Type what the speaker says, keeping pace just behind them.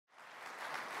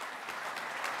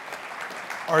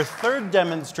Our third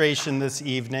demonstration this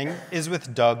evening is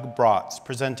with Doug Brotz,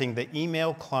 presenting the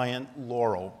email client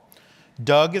Laurel.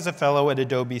 Doug is a fellow at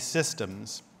Adobe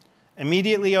Systems.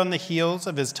 Immediately on the heels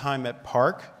of his time at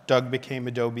Park, Doug became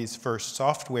Adobe's first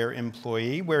software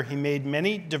employee, where he made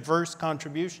many diverse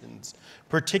contributions,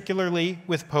 particularly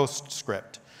with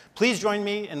PostScript. Please join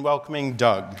me in welcoming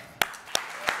Doug.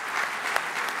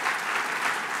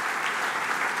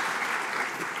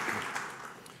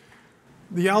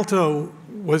 The Alto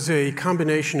was a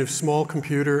combination of small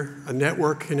computer, a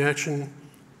network connection,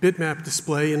 bitmap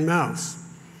display, and mouse.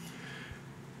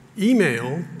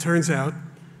 Email turns out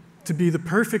to be the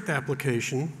perfect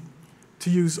application to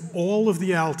use all of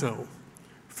the Alto,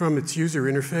 from its user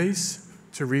interface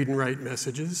to read and write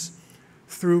messages,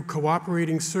 through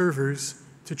cooperating servers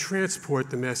to transport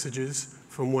the messages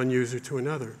from one user to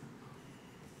another.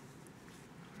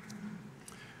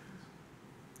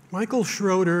 Michael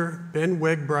Schroeder, Ben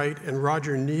Wegbright, and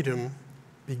Roger Needham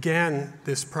began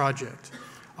this project.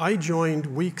 I joined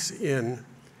weeks in,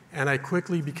 and I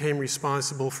quickly became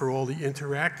responsible for all the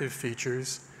interactive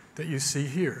features that you see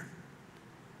here.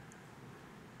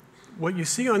 What you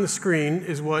see on the screen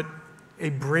is what a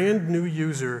brand new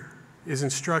user is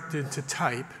instructed to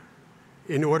type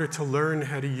in order to learn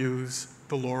how to use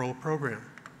the Laurel program.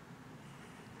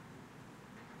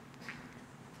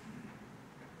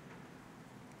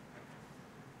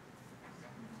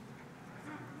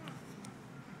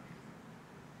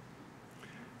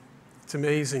 It's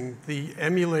amazing. The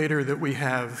emulator that we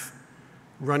have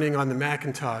running on the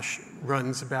Macintosh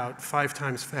runs about 5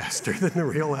 times faster than the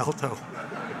real Alto.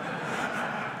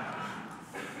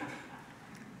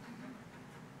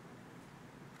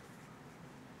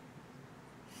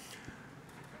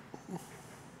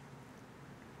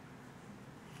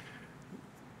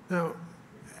 Now,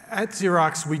 at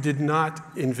Xerox, we did not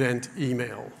invent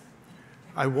email.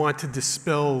 I want to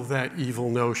dispel that evil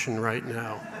notion right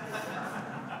now.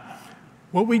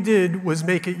 What we did was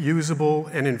make it usable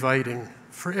and inviting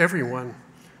for everyone,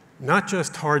 not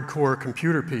just hardcore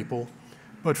computer people,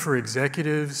 but for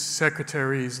executives,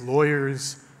 secretaries,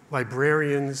 lawyers,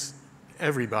 librarians,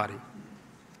 everybody.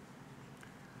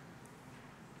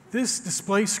 This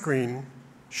display screen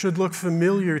should look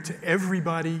familiar to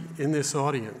everybody in this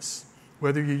audience,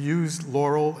 whether you use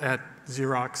Laurel at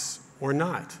Xerox or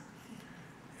not.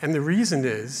 And the reason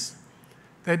is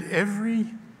that every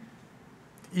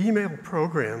email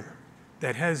program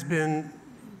that has been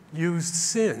used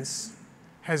since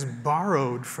has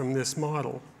borrowed from this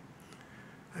model.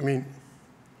 I mean,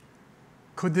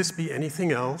 could this be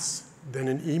anything else than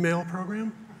an email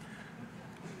program?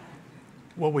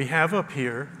 What we have up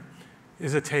here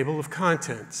is a table of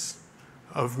contents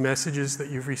of messages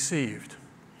that you've received.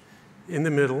 In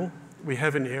the middle, we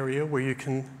have an area where you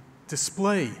can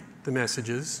display the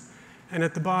messages, and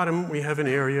at the bottom, we have an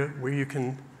area where you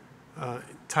can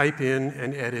type in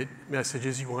and edit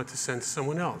messages you want to send to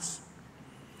someone else.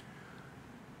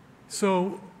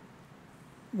 So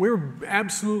we're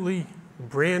absolutely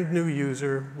brand new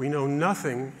user. We know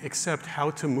nothing except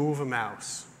how to move a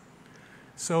mouse.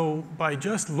 So by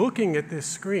just looking at this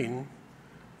screen,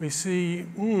 we see,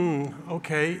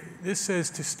 okay, this says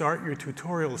to start your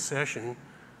tutorial session,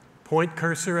 point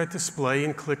cursor at display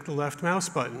and click the left mouse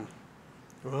button.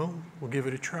 Well, we'll give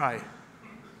it a try.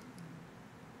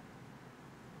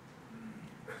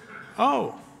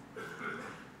 Oh,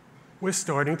 we're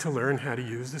starting to learn how to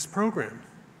use this program.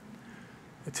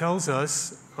 It tells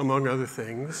us, among other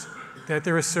things, that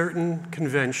there are certain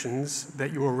conventions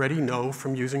that you already know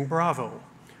from using Bravo.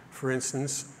 For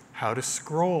instance, how to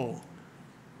scroll.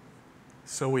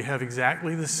 So we have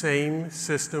exactly the same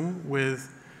system with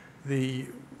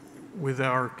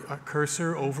our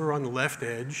cursor over on the left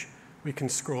edge. We can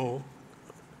scroll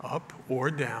up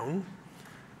or down.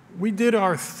 We did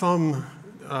our thumb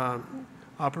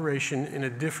operation in a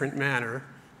different manner.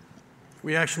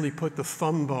 We actually put the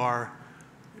thumb bar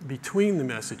between the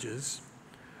messages,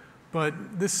 but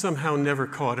this somehow never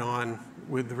caught on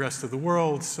with the rest of the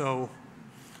world, so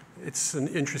it's an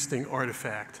interesting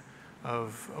artifact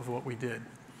of what we did.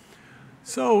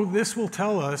 So this will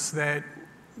tell us that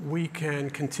we can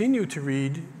continue to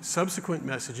read subsequent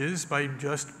messages by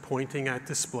just pointing at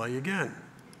display again.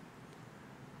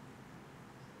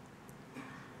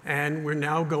 And we're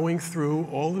now going through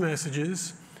all the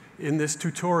messages in this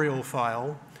tutorial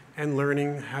file and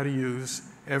learning how to use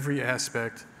every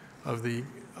aspect of the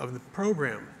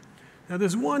program. Now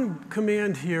there's one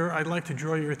command here I'd like to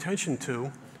draw your attention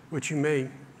to, which you may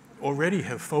already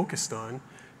have focused on.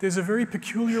 There's a very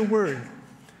peculiar word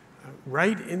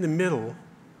right in the middle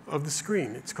of the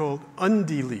screen. It's called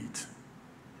undelete.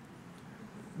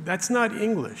 That's not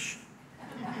English.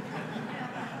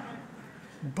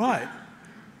 But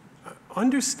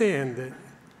understand that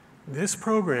this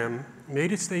program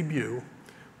made its debut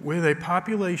with a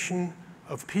population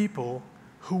of people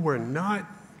who were not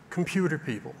computer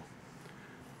people.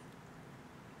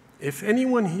 If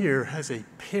anyone here has a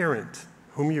parent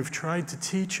whom you've tried to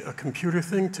teach a computer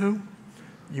thing to,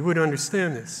 you would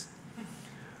understand this.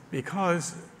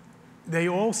 Because they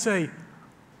all say,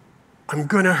 I'm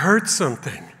going to hurt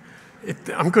something.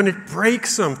 I'm going to break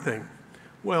something.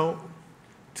 Well,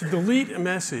 to delete a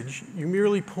message, you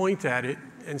merely point at it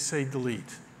and say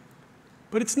delete.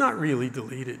 But it's not really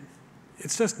deleted.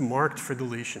 It's just marked for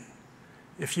deletion.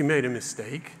 If you made a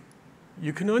mistake,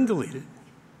 you can undelete it.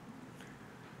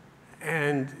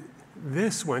 And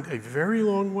this went a very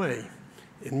long way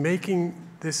in making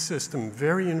this system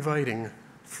very inviting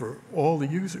for all the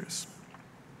users.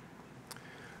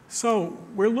 So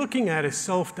we're looking at a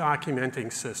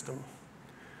self-documenting system.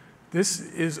 This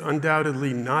is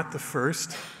undoubtedly not the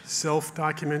first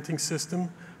self-documenting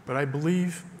system, but I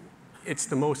believe it's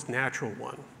the most natural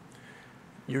one.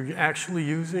 You're actually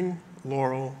using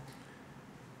Laurel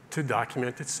to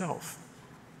document itself.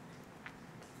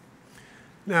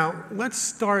 Now, let's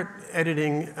start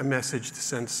editing a message to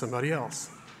send to somebody else.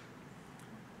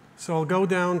 So I'll go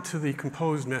down to the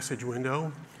Compose message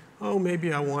window. Oh,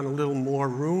 maybe I want a little more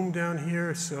room down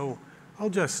here, so I'll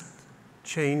just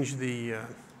change the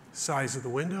size of the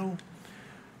window.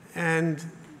 And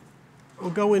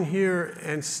we'll go in here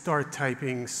and start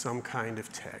typing some kind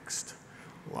of text,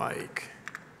 like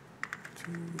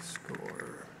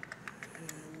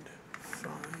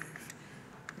 5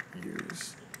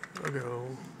 years ago.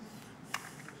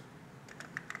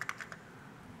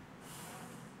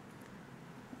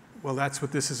 Well, that's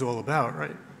what this is all about,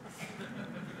 right?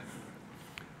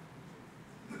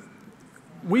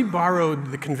 We borrowed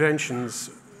the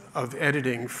conventions of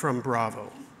editing from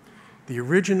Bravo. The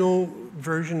original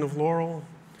version of Laurel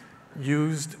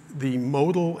used the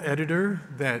modal editor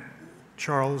that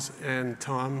Charles and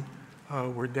Tom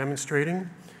were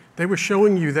demonstrating. They were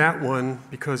showing you that one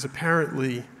because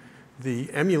apparently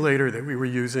the emulator that we were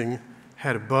using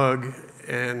had a bug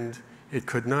and it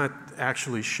could not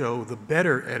actually show the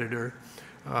better editor,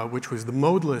 which was the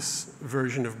modeless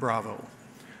version of Bravo.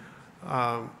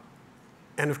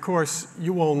 And of course,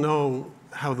 you all know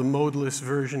how the modeless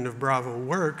version of Bravo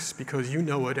works because you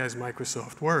know it as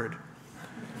Microsoft Word.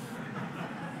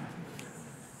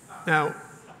 Now,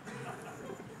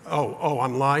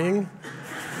 I'm lying.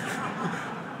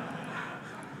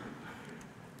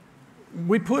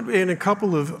 We put in a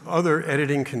couple of other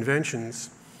editing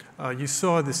conventions. You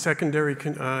saw the secondary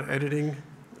editing,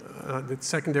 the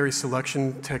secondary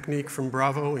selection technique from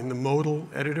Bravo in the modal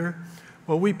editor.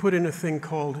 Well, we put in a thing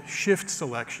called shift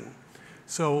selection.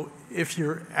 So if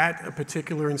you're at a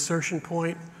particular insertion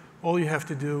point, all you have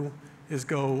to do is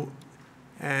go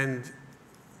and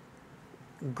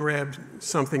grab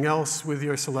something else with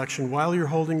your selection while you're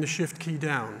holding the shift key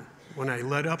down. When I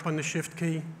let up on the shift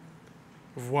key,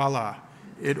 voila,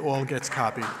 it all gets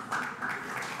copied.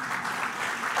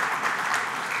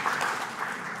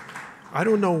 I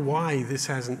don't know why this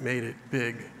hasn't made it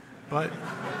big, but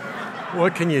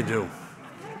what can you do?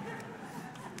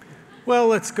 Well,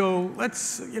 let's go,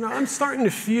 I'm starting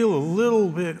to feel a little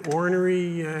bit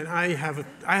ornery, and I have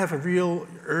a real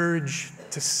urge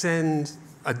to send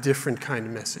a different kind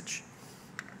of message.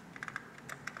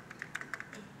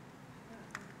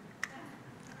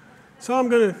 So I'm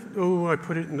going to, I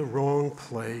put it in the wrong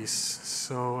place.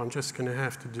 So I'm just going to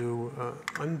have to do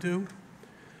undo.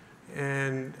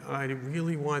 And I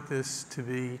really want this to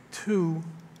be to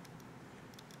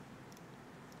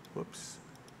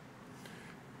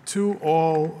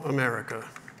all America.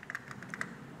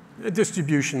 A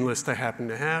distribution list I happen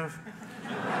to have.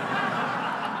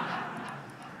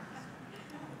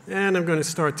 And I'm going to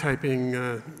start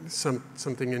typing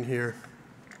something in here.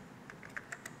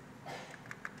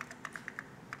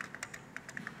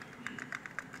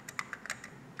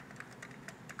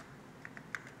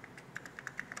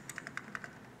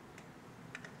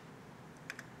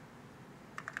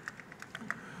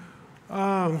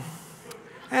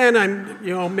 And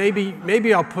I'm,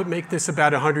 maybe I'll make this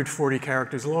about 140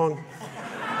 characters long.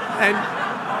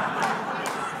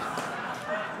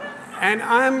 And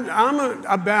I'm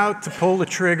about to pull the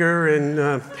trigger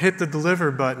and hit the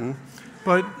deliver button,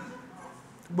 but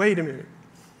wait a minute.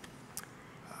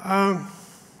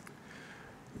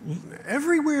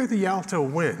 Everywhere the Alto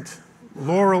went,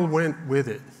 Laurel went with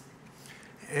it.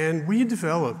 And we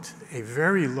developed a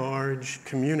very large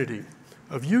community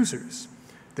of users.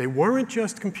 They weren't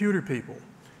just computer people.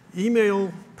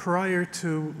 Email prior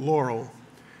to Laurel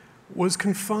was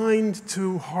confined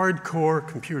to hardcore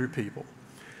computer people.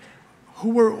 who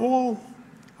were all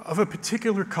of a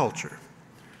particular culture.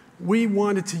 We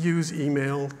wanted to use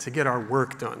email to get our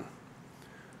work done.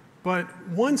 But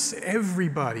once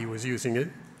everybody was using it,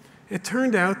 it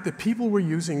turned out that people were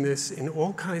using this in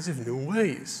all kinds of new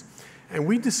ways. And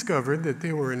we discovered that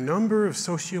there were a number of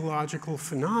sociological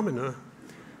phenomena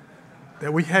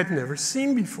that we had never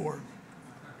seen before.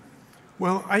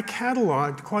 Well, I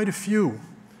cataloged quite a few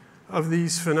of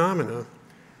these phenomena,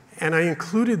 and I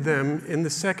included them in the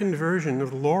second version of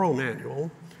the Laurel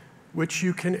manual, which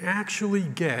you can actually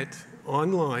get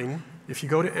online. If you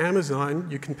go to Amazon,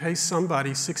 you can pay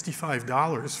somebody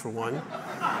 $65 for one.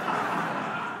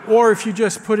 Or if you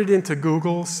just put it into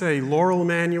Google, say Laurel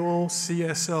Manual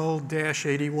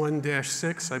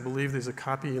CSL-81-6, I believe there's a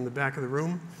copy in the back of the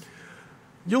room,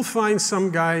 you'll find some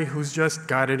guy who's just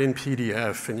got it in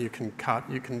PDF, and you can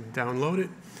download it.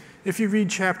 If you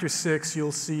read chapter 6,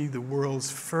 you'll see the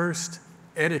world's first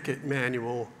etiquette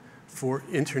manual for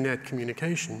internet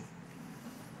communication.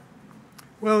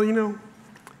 Well, you know,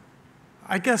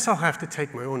 I guess I'll have to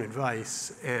take my own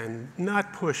advice and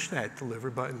not push that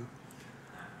deliver button.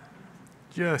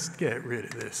 Just get rid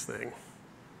of this thing.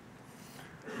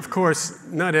 Of course,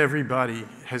 not everybody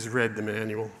has read the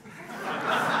manual.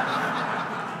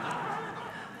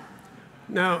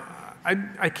 Now,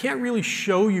 I can't really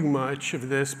show you much of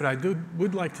this, but I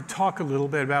would like to talk a little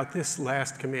bit about this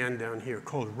last command down here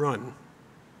called run.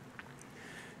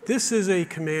 This is a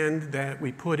command that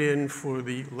we put in for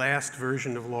the last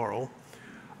version of Laurel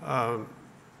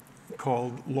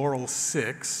called Laurel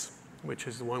 6, which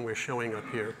is the one we're showing up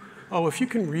here. Oh, if you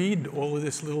can read all of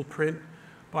this little print,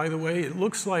 by the way, it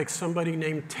looks like somebody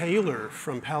named Taylor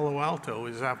from Palo Alto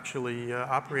is actually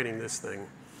operating this thing.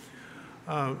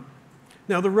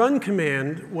 Now, the run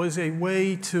command was a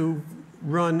way to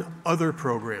run other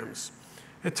programs.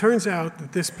 It turns out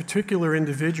that this particular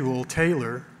individual,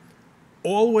 Taylor,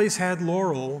 always had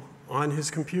Laurel on his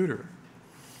computer.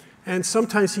 And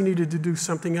sometimes he needed to do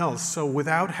something else. So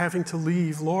without having to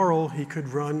leave Laurel, he could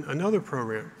run another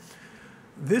program.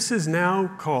 This is now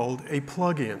called a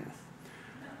plugin.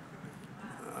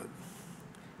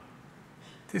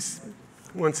 This,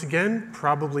 once again,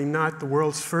 probably not the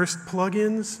world's first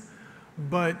plugins,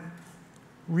 but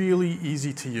really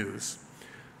easy to use.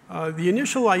 The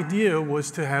initial idea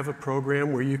was to have a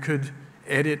program where you could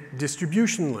edit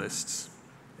distribution lists.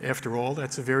 After all,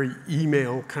 that's a very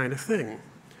email kind of thing.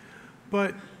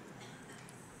 But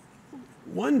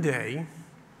one day,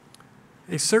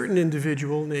 a certain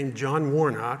individual named John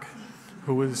Warnock,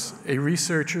 who was a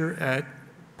researcher at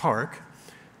Park,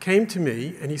 came to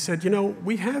me and he said, you know,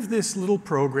 we have this little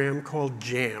program called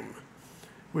JAM,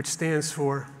 which stands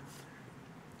for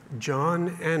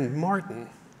John and Martin,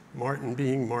 Martin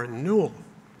being Martin Newell.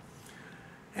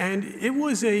 And it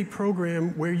was a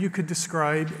program where you could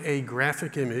describe a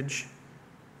graphic image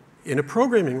in a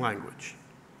programming language.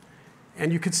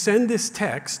 And you could send this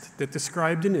text that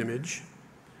described an image,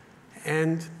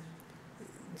 and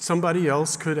somebody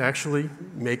else could actually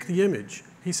make the image.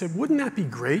 He said, wouldn't that be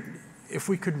great if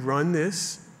we could run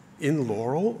this in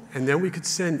Laurel, and then we could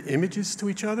send images to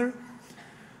each other?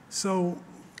 So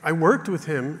I worked with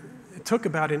him. It took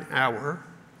about an hour,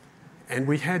 and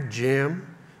we had jam.laurel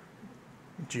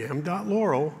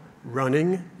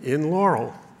running in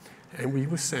Laurel, and we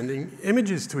were sending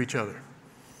images to each other.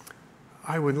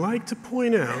 I would like to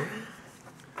point out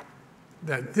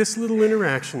that this little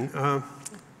interaction,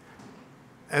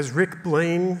 as Rick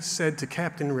Blaine said to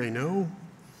Captain Reynaud,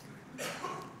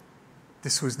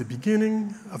 this was the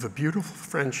beginning of a beautiful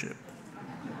friendship.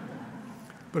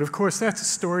 But of course, that's a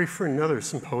story for another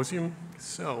symposium,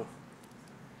 so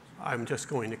I'm just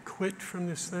going to quit from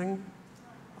this thing.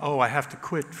 Oh, I have to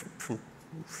quit from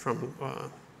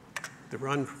the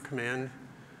run command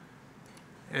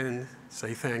and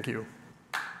say thank you.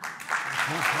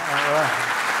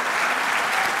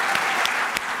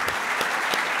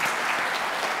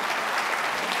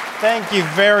 Thank you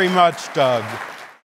very much, Doug.